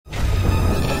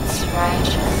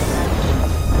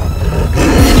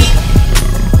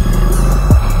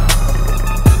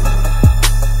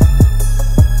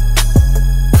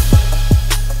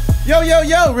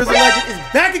yo, Rizzothelegend is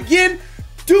back again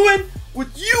doing what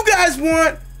you guys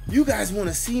want. You guys want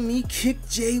to see me kick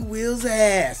J Will's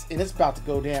ass. And it's about to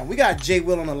go down. We got J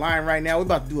Will on the line right now. We're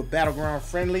about to do a battleground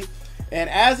friendly. And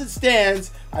as it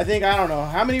stands, I think, I don't know,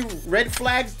 how many red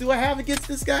flags do I have against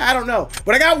this guy? I don't know.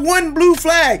 But I got one blue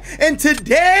flag. And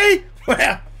today,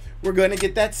 well, we're going to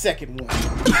get that second one.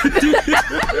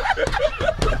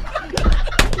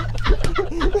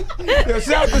 Yo,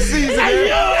 shout the season, man.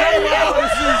 Shout the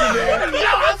season, man.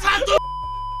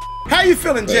 How you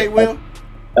feeling, J Will?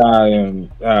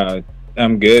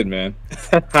 I'm good, man.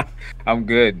 I'm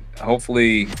good.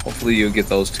 Hopefully you'll get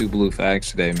those 2 blue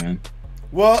flags today, man.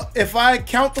 Well, if I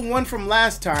count the one from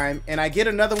last time and I get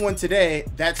another one today,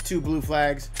 that's 2 blue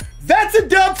flags. That's a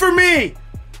dub for me.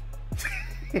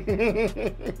 I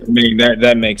mean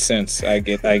that makes sense. I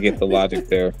get the logic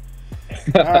there.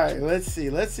 All right, let's see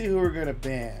who we're gonna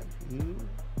ban.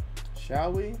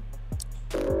 Shall we?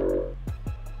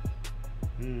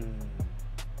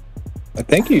 I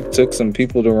think you took some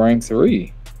people to rank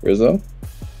 3, Rizzo.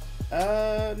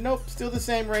 Nope, still the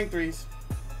same rank 3s.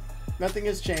 Nothing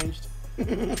has changed.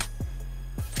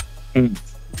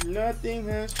 Nothing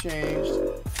has changed.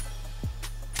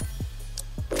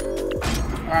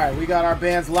 Alright, we got our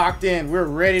bands locked in. We're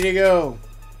ready to go.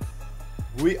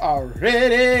 We are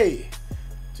ready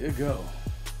to go.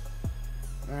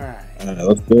 Alright.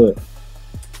 Let's do it.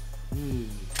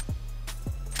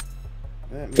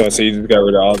 So you just got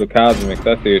rid of all the cosmics.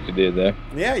 I see what you did there.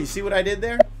 Yeah, you see what I did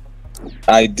there?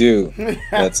 I do.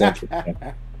 That's interesting.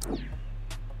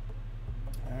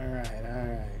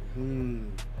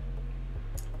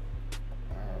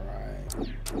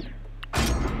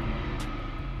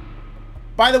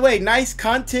 By the way, nice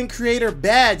content creator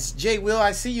badge, J Will.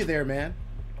 I see you there, man.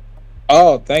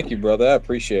 Oh, thank you, brother. I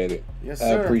appreciate it. Yes, sir. I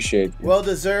appreciate it. Well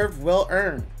deserved, well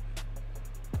earned.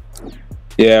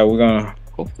 Yeah, we're gonna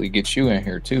hopefully get you in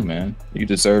here too, man. You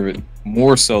deserve it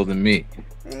more so than me.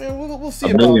 Yeah, we'll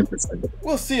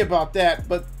see about that.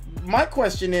 But my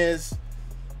question is,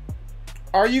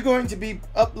 are you going to be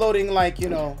uploading, like, you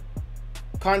know,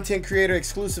 content creator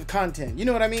exclusive content? You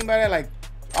know what I mean by that, like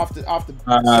off the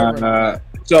server.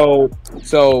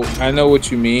 So I know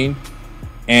what you mean,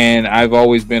 and I've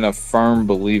always been a firm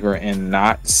believer in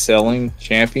not selling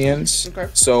champions. Okay.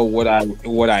 So what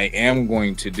I am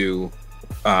going to do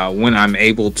when I'm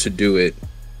able to do it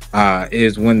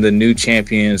is when the new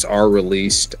champions are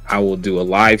released, I will do a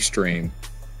live stream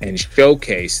and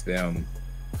showcase them,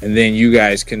 and then you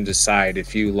guys can decide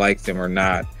if you like them or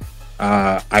not.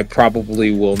 I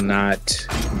probably will not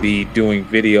be doing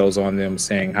videos on them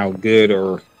saying how good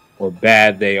or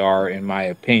bad they are, in my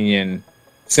opinion,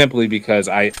 simply because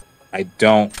I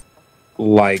don't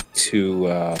like to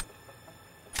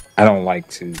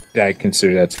I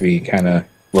consider that to be kind of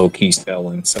low-key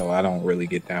selling, so I don't really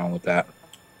get down with that.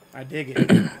 I dig it.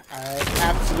 I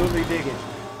absolutely dig it.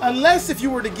 Unless if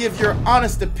you were to give your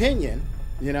honest opinion,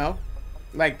 you know,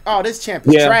 like, oh, this champ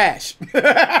is trash.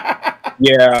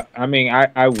 Yeah, I mean,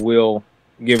 I will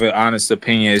give an honest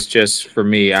opinion. It's just, for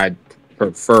me, I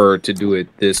prefer to do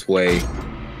it this way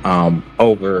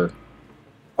over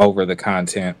the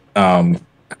content,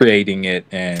 creating it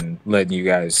and letting you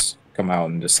guys come out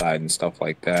and decide and stuff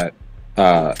like that,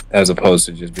 as opposed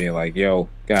to just being like, yo,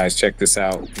 guys, check this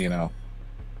out, you know,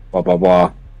 blah, blah,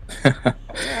 blah.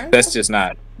 That's just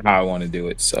not how I want to do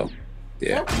it, so,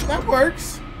 yeah. That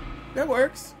works. That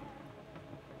works.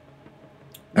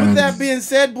 With that being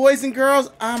said, boys and girls,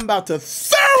 I'm about to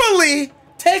thoroughly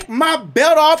take my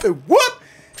belt off and whoop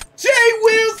J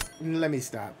Will's. Let me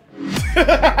stop.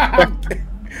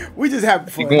 We just have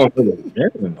fun. You're going for the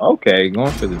venom. Okay,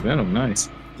 going for the venom. Nice.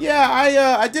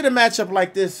 Yeah, I did a matchup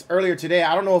like this earlier today.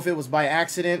 I don't know if it was by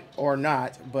accident or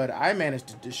not, but I managed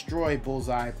to destroy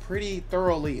Bullseye pretty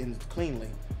thoroughly and cleanly.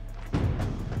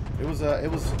 It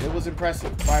was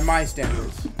impressive by my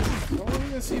standards. So we're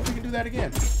gonna see if we can do that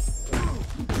again.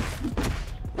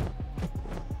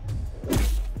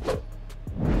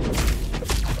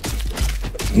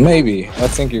 Maybe. I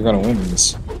think you're gonna win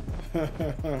this.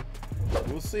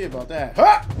 We'll see about that.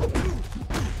 Ha!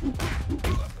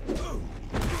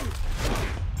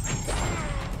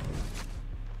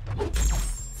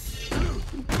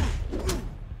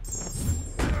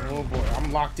 Oh boy,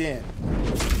 I'm locked in.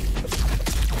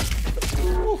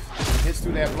 Oof. Hits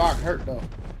through that block hurt though.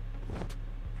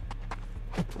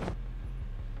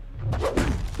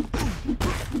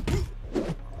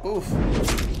 Oof.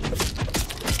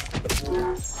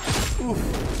 Oof.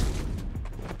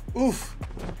 Oof.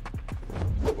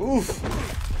 Oof.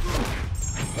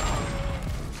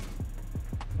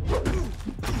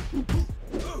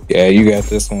 Yeah, you got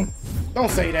this one. Don't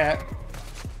say that.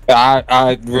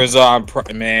 Rizzo,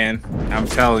 man, I'm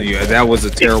telling you, that was a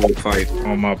terrible fight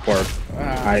on my part.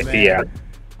 Yeah.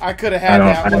 I could have had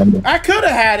that one. I could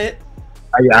have had it.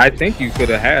 I think you could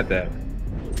have had that.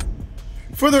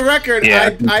 For the record,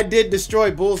 yeah. I did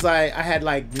destroy Bullseye. I had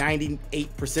like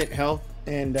 98% health,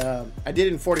 and I did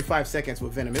it in 45 seconds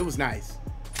with Venom. It was nice.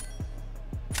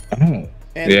 Oh.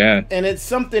 And, yeah. And it's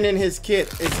something in his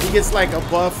kit. He gets like a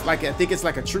buff, like I think it's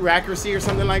like a true accuracy or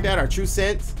something like that, or true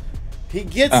sense. He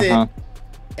gets it,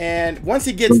 and once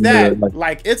he gets that,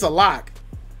 like it's a lock.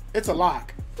 It's a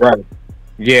lock. Right.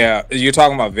 Yeah. You're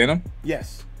talking about Venom?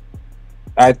 Yes.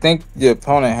 I think the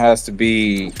opponent has to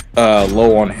be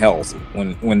low on health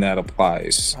when that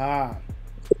applies. Ah. I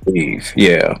believe.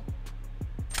 Yeah.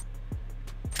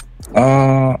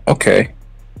 Okay.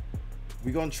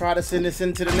 We're gonna try to send this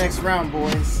into the next round,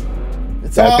 boys.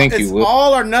 It's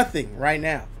all or nothing right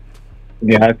now.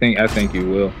 Yeah, I think you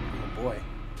will.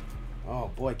 Oh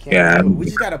boy, can't we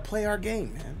just gotta play our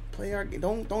game, man. Play our game.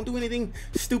 Don't do anything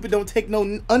stupid. Don't take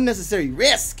no unnecessary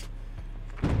risk.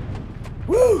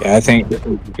 Woo! Yeah, I think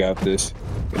we got this.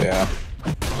 Yeah.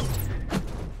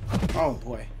 Oh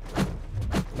boy,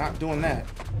 not doing that.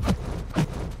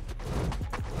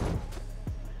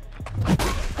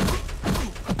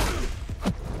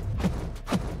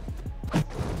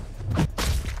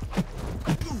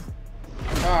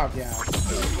 Oh yeah.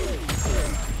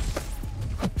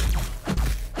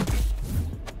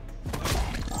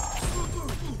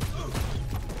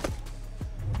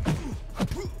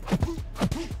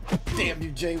 Damn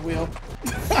you, J Will.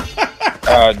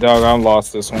 Dog, I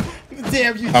lost this one.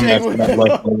 Damn you, J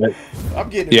Will. I'm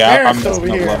getting embarrassed over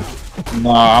here.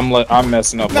 No, I'm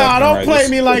messing up. Nah, don't play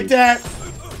me like that.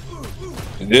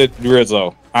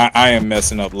 Rizzo, I am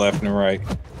messing up left and right.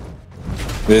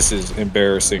 This is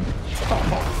embarrassing.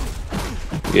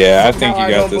 Yeah, I think you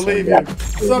got this one.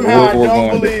 Somehow I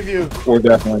don't believe you. We're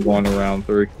definitely going to round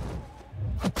 3.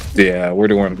 Yeah, we're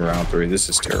doing round 3. This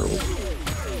is terrible.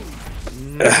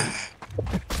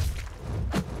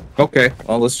 Okay,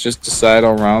 well, let's just decide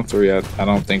on round 3. I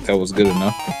don't think that was good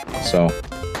enough. So,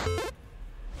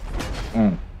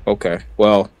 okay.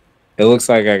 Well, it looks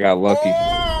like I got lucky.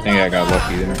 I think I got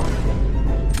lucky there.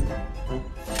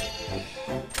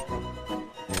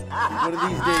 One of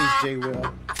these days, J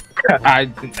Will.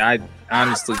 I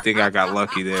honestly think I got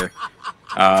lucky there.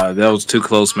 Those 2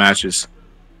 close matches.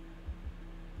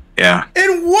 Yeah.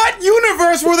 In what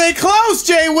universe were they close,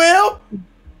 J Will?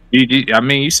 I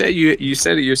mean, you said it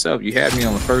yourself. You had me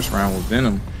on the first round with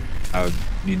Venom.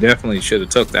 You definitely should have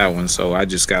took that one. So I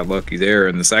just got lucky there.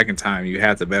 And the second time, you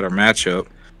had the better matchup.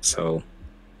 So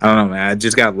I don't know, man. I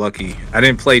just got lucky. I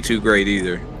didn't play too great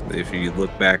either. If you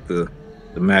look back, the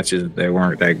matches, they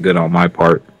weren't that good on my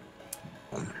part.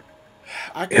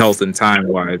 Health and time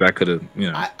wise, I could have,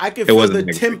 I could feel the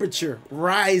temperature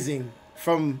rising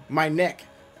from my neck.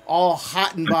 All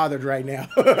hot and bothered right now.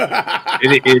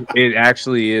 it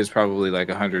actually is probably like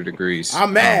 100 degrees.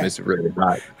 I'm mad. It's really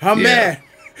hot. I'm mad.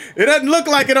 It doesn't look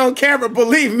like it on camera,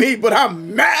 believe me, but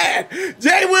I'm mad.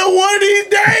 Jay Will, one of these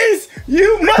days,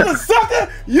 you mother sucker,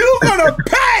 you gonna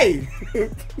pay.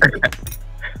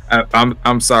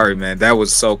 I'm sorry, man. That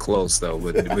was so close though.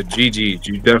 But GG,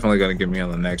 you definitely gonna get me on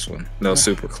the next one. No,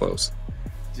 super close.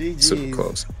 GG. Super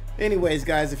close. Anyways,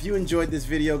 guys, if you enjoyed this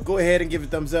video, go ahead and give it a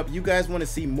thumbs up. You guys want to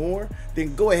see more,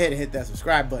 then go ahead and hit that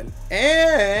subscribe button.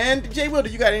 And J Will,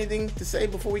 do you got anything to say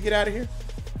before we get out of here?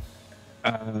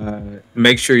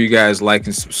 Make sure you guys like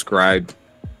and subscribe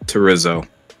to Rizzo.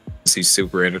 He's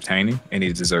super entertaining and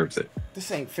he deserves it.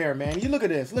 This ain't fair, man. You look at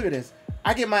this. Look at this.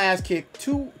 I get my ass kicked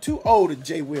 2-0 to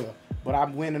J Will, but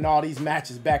I'm winning all these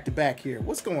matches back to back here.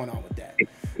 What's going on with that?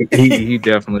 he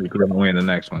definitely gonna win the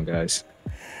next one, guys.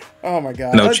 Oh my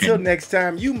God. Until next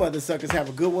time, you mother suckers have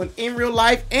a good one in real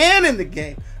life and in the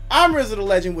game. I'm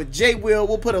Rizzothelegend with J Will.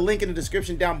 We'll put a link in the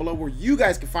description down below where you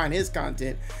guys can find his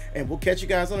content, and we'll catch you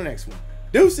guys on the next one.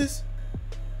 Deuces.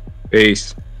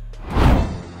 Peace.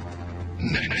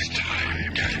 Next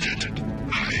time, Gadget,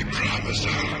 I promise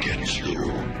I'll get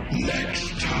you next.